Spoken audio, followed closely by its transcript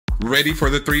Ready for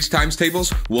the 3 times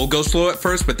tables? We'll go slow at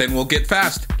first, but then we'll get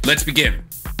fast. Let's begin.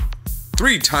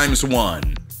 3 times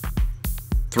 1.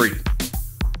 3.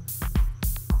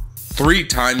 3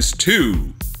 times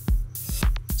 2.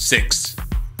 6.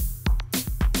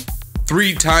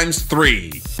 3 times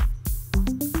 3.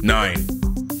 9.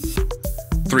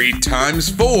 3 times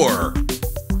 4.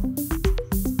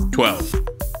 12.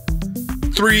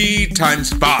 3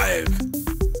 times 5.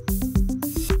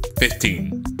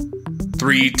 15.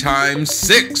 3 times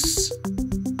 6.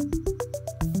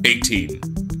 18.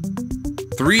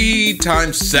 3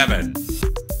 times 7.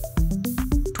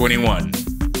 21.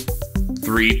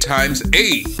 3 times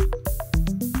 8.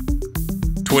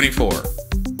 24.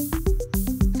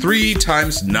 3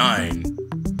 times 9.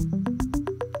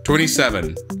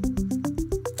 27.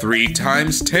 3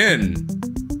 times 10.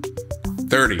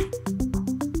 30.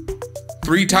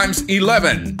 3 times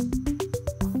 11.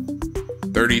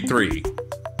 33.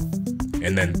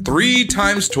 And then 3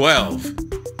 times 12.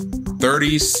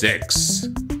 36.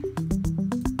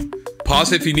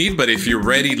 Pause if you need, but if you're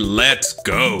ready, let's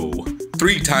go.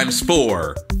 3 times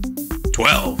 4.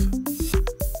 12.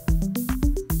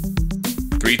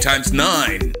 3 times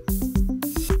 9.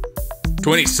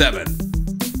 27.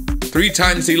 3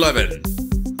 times 11.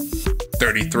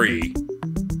 33.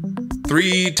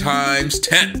 3 times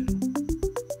 10.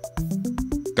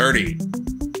 30.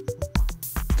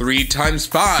 3 times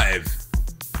 5.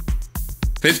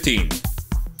 15.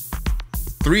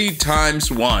 3 times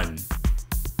 1.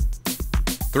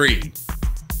 3.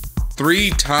 3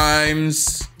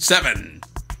 times 7.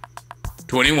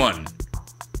 21.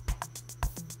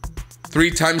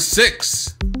 3 times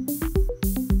 6.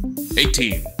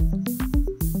 18.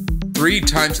 3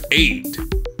 times 8.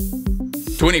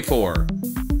 24.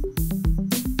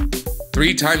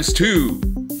 3 times 2.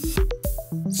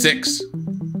 6.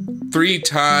 3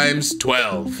 times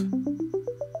 12.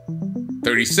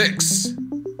 36.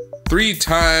 3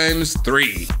 times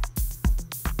 3.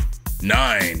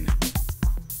 9.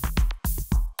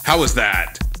 How was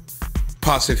that?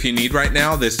 Pause if you need right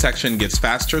now. This section gets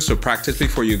faster, so practice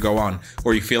before you go on.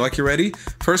 Or you feel like you're ready?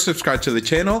 First, subscribe to the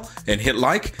channel and hit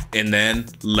like, and then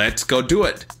let's go do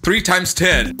it. 3 times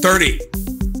 10, 30.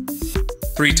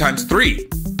 3 times 3,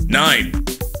 9.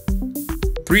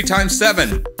 3 times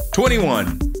 7,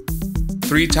 21.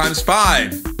 3 times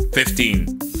 5,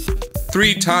 15.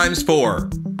 3 times 4,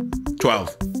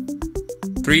 12.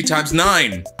 3 times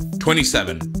 9,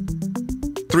 27.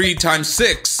 3 times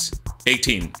 6,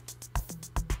 18.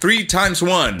 3 times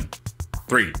 1,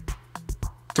 3.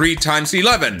 3 times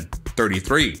 11,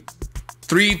 33.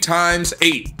 3 times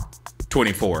 8,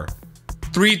 24.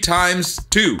 3 times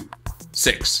 2,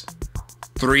 6.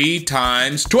 3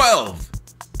 times 12,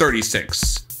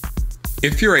 36.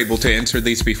 If you're able to answer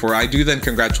these before I do, then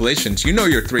congratulations, you know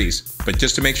your 3s. But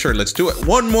just to make sure, let's do it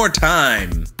one more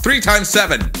time. 3 times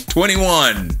 7,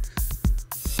 21.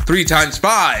 3 times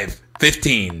 5,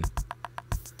 15.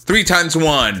 3 times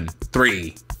 1,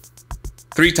 3.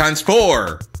 3 times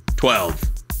 4, 12.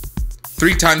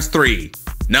 3 times 3,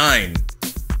 9.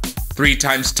 3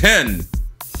 times 10,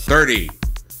 30.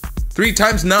 3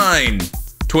 times 9,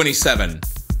 27.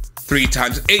 3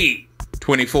 times 8,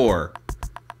 24.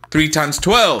 3 times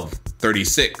 12,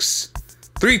 36.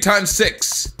 3 times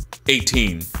 6,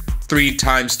 18. 3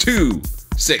 times 2,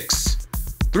 6.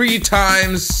 3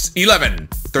 times 11,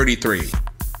 33.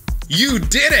 You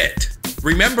did it!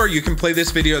 Remember, you can play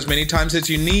this video as many times as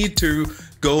you need to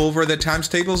go over the times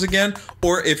tables again,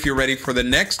 or if you're ready for the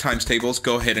next times tables,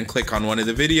 go ahead and click on one of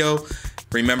the video.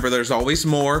 Remember, there's always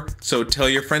more, so tell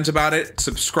your friends about it,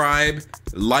 subscribe,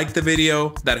 like the video,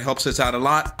 that helps us out a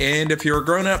lot, and if you're a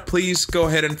grown-up, please go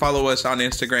ahead and follow us on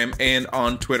Instagram and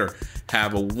on Twitter.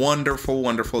 Have a wonderful,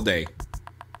 wonderful day.